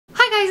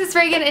it's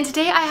Reagan, and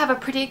today I have a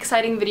pretty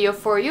exciting video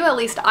for you, at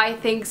least I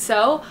think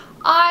so.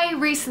 I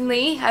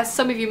recently, as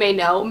some of you may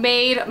know,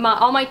 made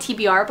all my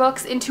TBR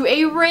books into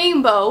a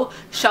rainbow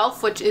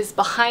shelf, which is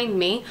behind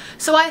me.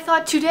 So I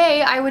thought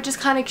today I would just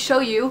kind of show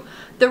you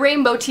the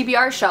rainbow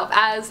TBR shelf,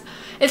 as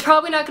it's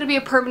probably not going to be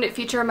a permanent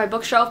feature on my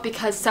bookshelf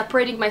because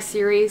separating my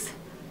series,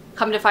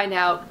 come to find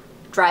out,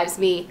 drives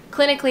me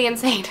clinically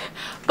insane.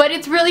 But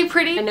it's really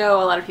pretty. I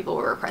know a lot of people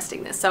were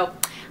requesting this, so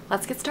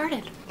let's get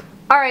started.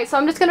 Alright, so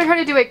I'm just going to try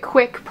to do a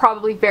quick,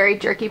 probably very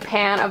jerky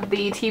pan of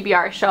the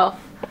TBR shelf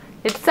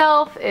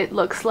itself. It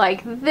looks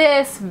like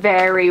this,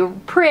 very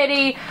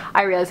pretty.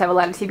 I realize I have a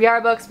lot of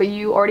TBR books, but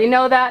you already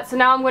know that. So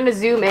now I'm going to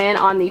zoom in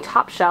on the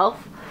top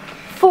shelf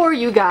for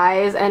you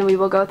guys, and we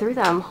will go through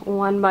them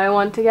one by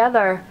one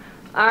together.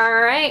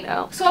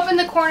 Alright, so up in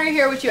the corner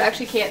here, which you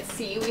actually can't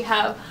see, we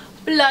have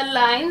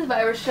Bloodlines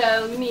by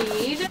Rochelle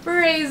Mead,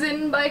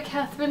 Brazen by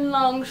Catherine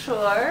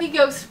Longshore, The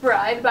Ghost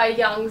Bride by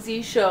Yang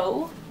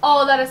Zisho,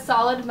 All That Is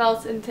Solid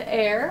Melts Into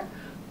Air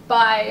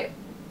by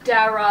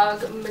Darragh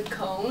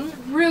McCone,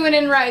 Ruin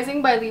and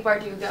Rising by Leigh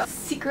Bardugo,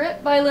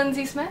 Secret by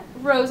Lindsay Smith,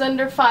 Rose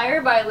Under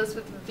Fire by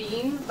Elizabeth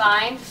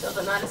Vine, still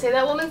don't know how to say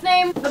that woman's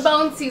name, The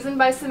Bone Season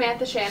by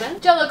Samantha Shannon,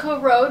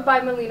 Jellicoe Road by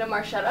Melina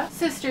Marchetta,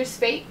 Sister's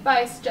Fate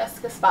by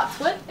Jessica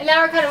Spotswood, and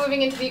now we're kind of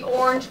moving into the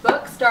orange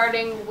book,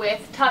 starting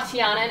with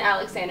Tatiana and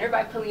Alexander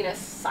by Paulina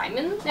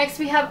Simon. Next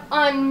we have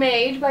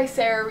Unmade by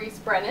Sarah Reese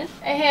Brennan,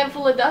 A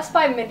Handful of Dust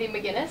by Mindy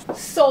McGinnis,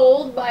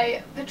 Sold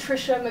by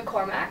Patricia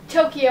McCormack,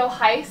 Tokyo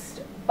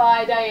Heist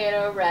by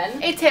Diana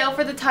Wren, A Tale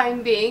for the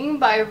Time Being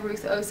by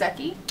Ruth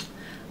Ozeki,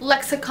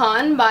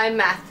 Lexicon by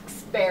Max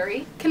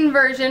Berry,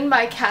 Conversion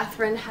by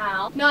Catherine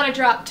Howe, Not a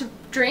Drop to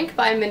Drink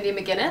by Mindy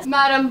McGinnis,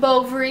 Madame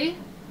Bovary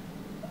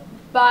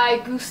by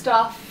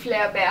Gustave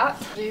Flaubert,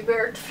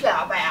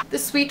 The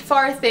Sweet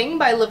Far Thing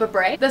by Libba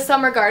Bray, The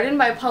Summer Garden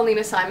by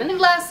Paulina Simon, and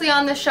lastly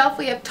on the shelf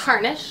we have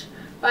Tarnish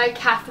by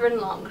Catherine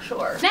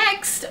Longshore.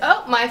 Next,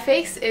 oh, my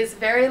face is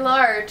very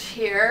large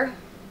here.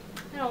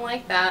 I don't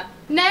like that.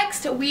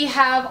 Next, we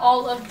have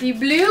all of the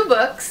blue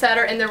books that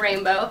are in the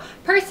rainbow.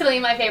 Personally,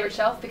 my favorite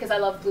shelf because I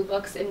love blue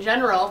books in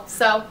general.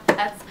 So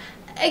that's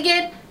a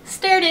get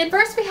started.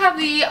 First, we have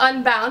the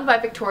Unbound by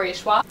Victoria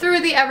Schwab, Through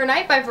the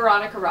Evernight by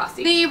Veronica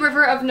Rossi, The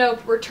River of No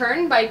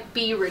Return by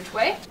B.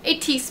 Ridgway, A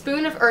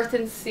Teaspoon of Earth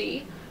and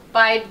Sea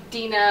by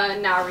Dina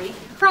Nari,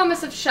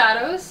 Promise of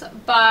Shadows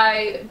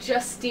by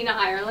Justina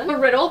Ireland, A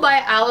Riddle by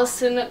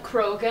Alison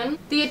Krogan,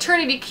 The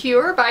Eternity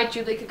Cure by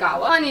Julie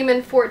Kagawa,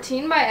 Monument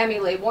 14 by Emmy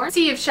Laybourne,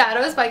 Sea of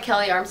Shadows by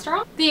Kelly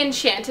Armstrong, The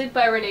Enchanted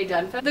by Renee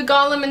Dunphy, The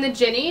Golem and the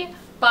Jinni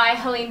by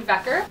Helene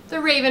Vecker,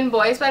 The Raven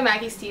Boys by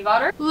Maggie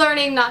Stiefvater,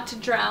 Learning Not to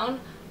Drown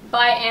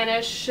by Anna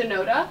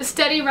Shinoda, The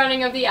Steady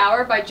Running of the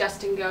Hour by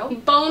Justin Go,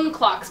 Bone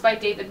Clocks by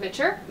David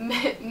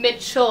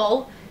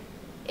Mitchell,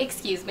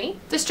 excuse me,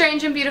 The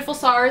Strange and Beautiful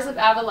Sorrows of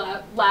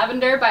Ava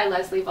Lavender by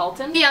Leslie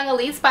Volton, The Young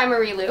Elites by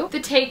Marie Lu, The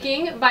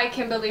Taking by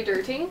Kimberly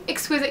Durting,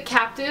 Exquisite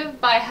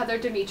Captive by Heather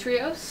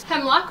Demetrios,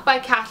 Hemlock by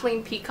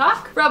Kathleen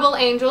Peacock, Rebel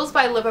Angels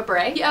by Libba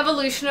Bray, The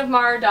Evolution of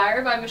Mara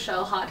Dyer by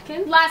Michelle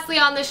Hodkin. Lastly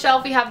on the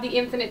shelf we have The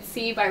Infinite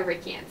Sea by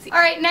Rick Yancey.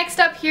 Alright, next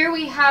up here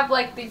we have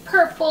like the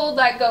purple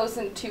that goes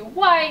into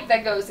white,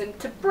 that goes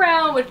into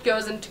brown, which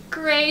goes into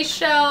gray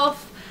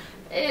shelf.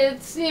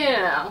 It's, you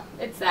know,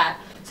 it's that.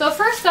 So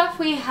first up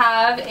we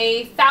have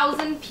A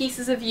Thousand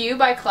Pieces of You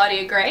by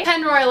Claudia Gray,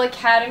 Penn Royal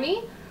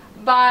Academy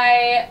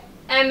by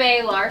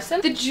M.A.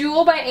 Larson, The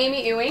Jewel by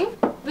Amy Ewing,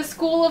 The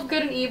School of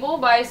Good and Evil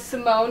by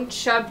Simone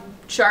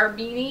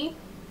Charbini,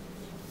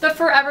 The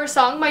Forever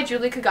Song by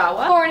Julie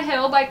Kagawa,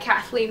 Thornhill by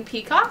Kathleen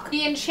Peacock,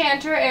 The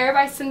Enchanter Air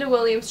by Cinda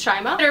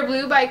Williams-Chima, Bitter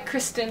Blue by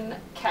Kristen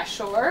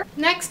Cashore.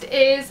 Next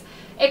is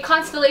A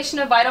Constellation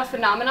of Vital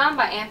Phenomenon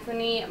by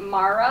Anthony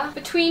Mara,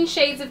 Between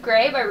Shades of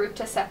Grey by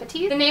Ruta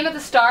Sepeti, The Name of the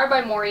Star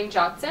by Maureen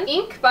Johnson,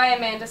 Ink by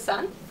Amanda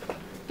Sun,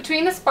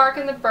 Between the Spark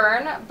and the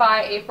Burn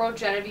by April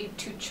Genevieve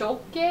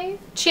Tucholke,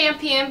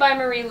 Champion by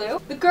Marie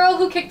Lu, The Girl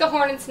Who Kicked the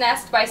Hornet's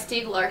Nest by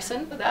Stieg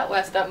Larsson, that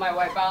messed up my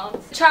white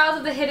balance, Child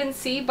of the Hidden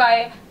Sea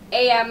by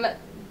A.M.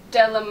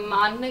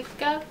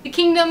 Delamanica, The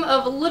Kingdom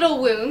of Little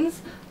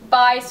Wounds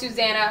by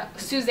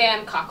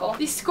Suzanne Cockle,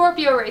 The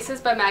Scorpio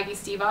Races by Maggie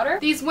Stiefvater,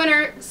 These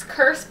Winter's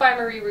Curse by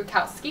Marie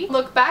Rukowski,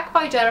 Look Back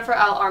by Jennifer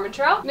L.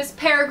 Armentrout, Miss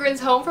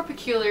Peregrine's Home for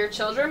Peculiar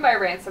Children by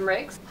Ransom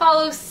Riggs,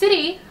 Hollow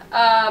City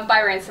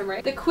by Ransom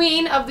Riggs, The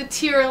Queen of the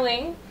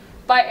Tierling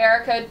by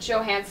Erica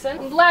Johansson,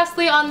 and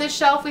lastly on this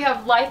shelf we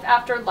have Life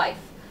After Life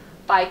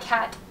by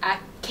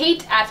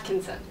Kate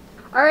Atkinson.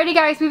 Alrighty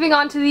guys, moving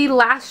on to the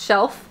last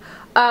shelf.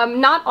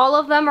 Not all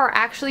of them are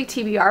actually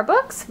TBR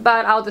books,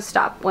 but I'll just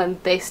stop when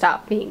they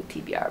stop being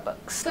TBR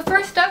books. So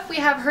first up we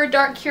have Her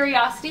Dark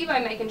Curiosity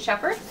by Megan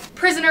Shepherd,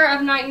 Prisoner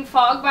of Night and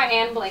Fog by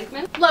Anne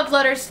Blankman, Love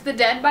Letters to the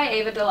Dead by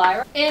Ava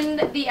DeLyra,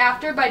 In the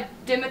After by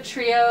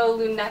Demetrio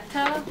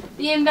Lunetta,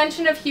 The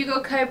Invention of Hugo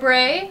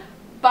Cabret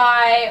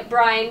by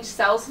Brian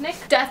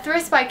Selznick, Death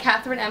Risk by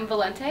Catherine M.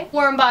 Valente,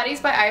 Warm Bodies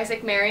by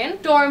Isaac Marion,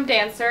 Storm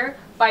Dancer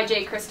by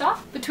Jay Kristoff,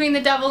 Between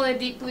the Devil and the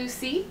Deep Blue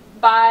Sea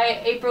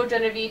by April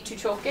Genevieve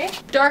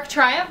Tuchoke, Dark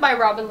Triumph by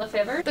Robin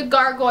Lefevre, The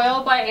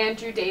Gargoyle by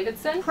Andrew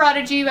Davidson,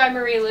 Prodigy by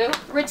Marie Lu,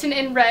 Written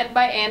in Red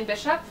by Anne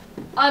Bishop,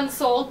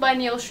 Unsold by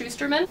Neil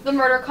Shusterman, The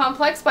Murder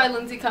Complex by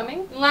Lindsay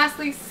Cumming, and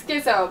lastly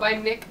Schizo by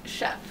Nick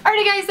Sheff.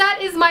 Alrighty guys, that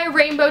is my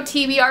rainbow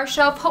TBR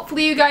shelf.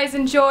 Hopefully you guys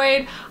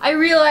enjoyed. I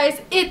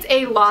realize it's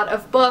a lot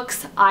of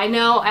books. I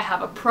know I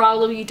have a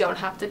problem, you don't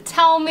have to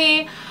tell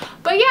me.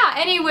 But yeah,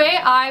 anyway,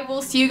 I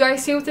will see you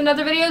guys soon with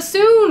another video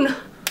soon.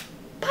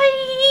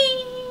 Bye!